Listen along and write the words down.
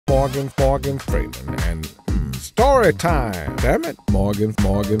Morgan Freeman, and story time. Damn it, Morgan.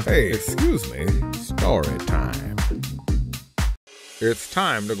 Hey, excuse me, story time. It's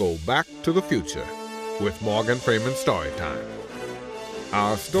time to go back to the future with Morgan Freeman story time.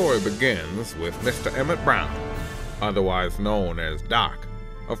 Our story begins with Mr. Emmett Brown, otherwise known as Doc.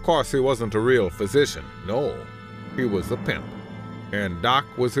 Of course, he wasn't a real physician. No, he was a pimp, and Doc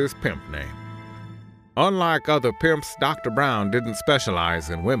was his pimp name. Unlike other pimps, Dr. Brown didn't specialize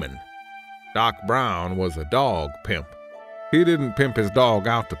in women. Doc Brown was a dog pimp. He didn't pimp his dog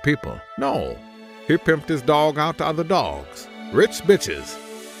out to people. No, he pimped his dog out to other dogs, rich bitches.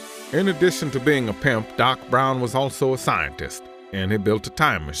 In addition to being a pimp, Doc Brown was also a scientist, and he built a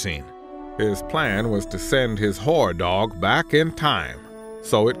time machine. His plan was to send his whore dog back in time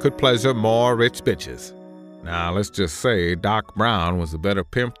so it could pleasure more rich bitches. Now, let's just say Doc Brown was a better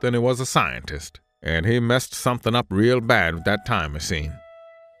pimp than he was a scientist, and he messed something up real bad with that time machine.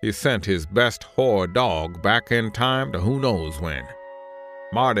 He sent his best whore dog back in time to who knows when.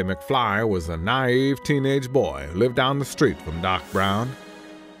 Marty McFly was a naive teenage boy who lived down the street from Doc Brown.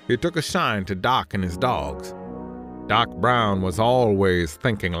 He took a shine to Doc and his dogs. Doc Brown was always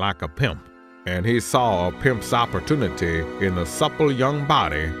thinking like a pimp, and he saw a pimp's opportunity in the supple young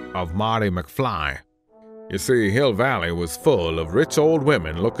body of Marty McFly. You see, Hill Valley was full of rich old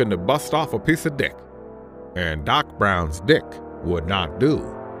women looking to bust off a piece of dick, and Doc Brown's dick would not do.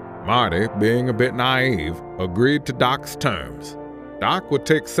 Marty, being a bit naive, agreed to Doc's terms. Doc would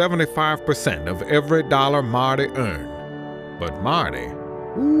take 75% of every dollar Marty earned. But Marty,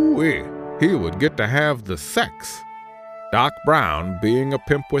 ooh-wee, he would get to have the sex. Doc Brown, being a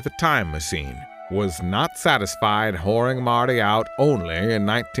pimp with a time machine, was not satisfied whoring Marty out only in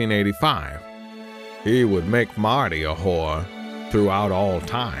 1985. He would make Marty a whore throughout all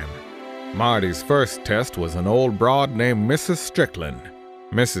time. Marty's first test was an old broad named Mrs. Strickland.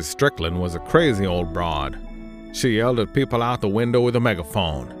 Mrs. Strickland was a crazy old broad. She yelled at people out the window with a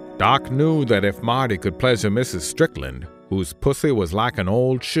megaphone. Doc knew that if Marty could pleasure Mrs. Strickland, whose pussy was like an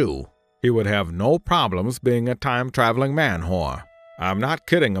old shoe, he would have no problems being a time-traveling man whore. I'm not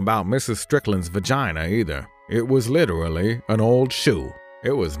kidding about Mrs. Strickland's vagina either. It was literally an old shoe.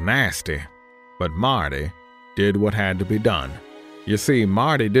 It was nasty. But Marty did what had to be done. You see,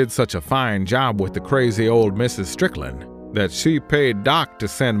 Marty did such a fine job with the crazy old Mrs. Strickland that she paid Doc to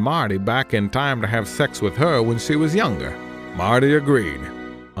send Marty back in time to have sex with her when she was younger. Marty agreed.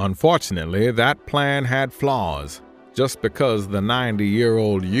 Unfortunately, that plan had flaws. Just because the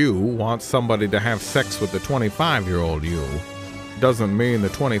 90-year-old you wants somebody to have sex with the 25-year-old you doesn't mean the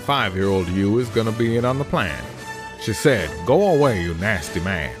 25-year-old you is going to be in on the plan. She said, "Go away, you nasty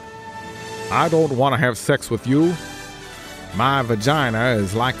man. I don't want to have sex with you. My vagina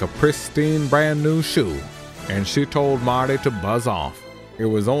is like a pristine brand new shoe." And she told Marty to buzz off. It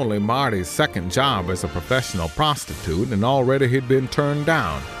was only Marty's second job as a professional prostitute, and already he'd been turned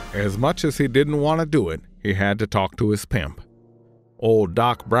down. As much as he didn't want to do it, he had to talk to his pimp. Old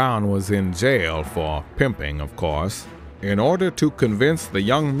Doc Brown was in jail for pimping, of course. In order to convince the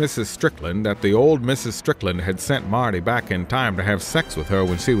young Mrs. Strickland that the old Mrs. Strickland had sent Marty back in time to have sex with her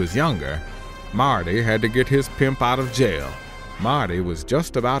when she was younger, Marty had to get his pimp out of jail. Marty was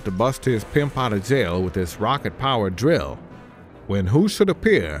just about to bust his pimp out of jail with this rocket-powered drill, when who should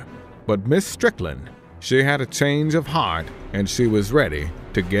appear but Miss Strickland. She had a change of heart, and she was ready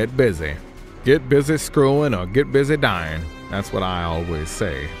to get busy. Get busy screwing or get busy dying. That's what I always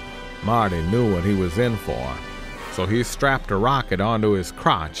say. Marty knew what he was in for, so he strapped a rocket onto his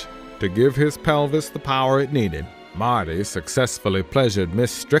crotch to give his pelvis the power it needed. Marty successfully pleasured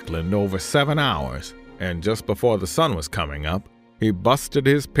Miss Strickland over 7 hours, and just before the sun was coming up, he busted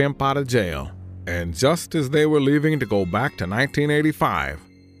his pimp out of jail. And just as they were leaving to go back to 1985,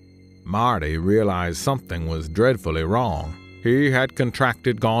 Marty realized something was dreadfully wrong. He had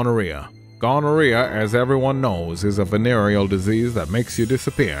contracted gonorrhea. Gonorrhea, as everyone knows, is a venereal disease that makes you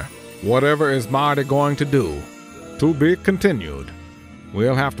disappear. Whatever is Marty going to do? To be continued.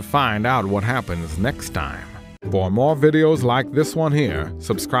 We'll have to find out what happens next time. For more videos like this one here,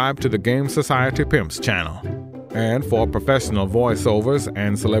 subscribe to the GameSocietyPimps channel. And for professional voiceovers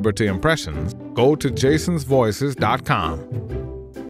and celebrity impressions, go to jasonsvoices.com.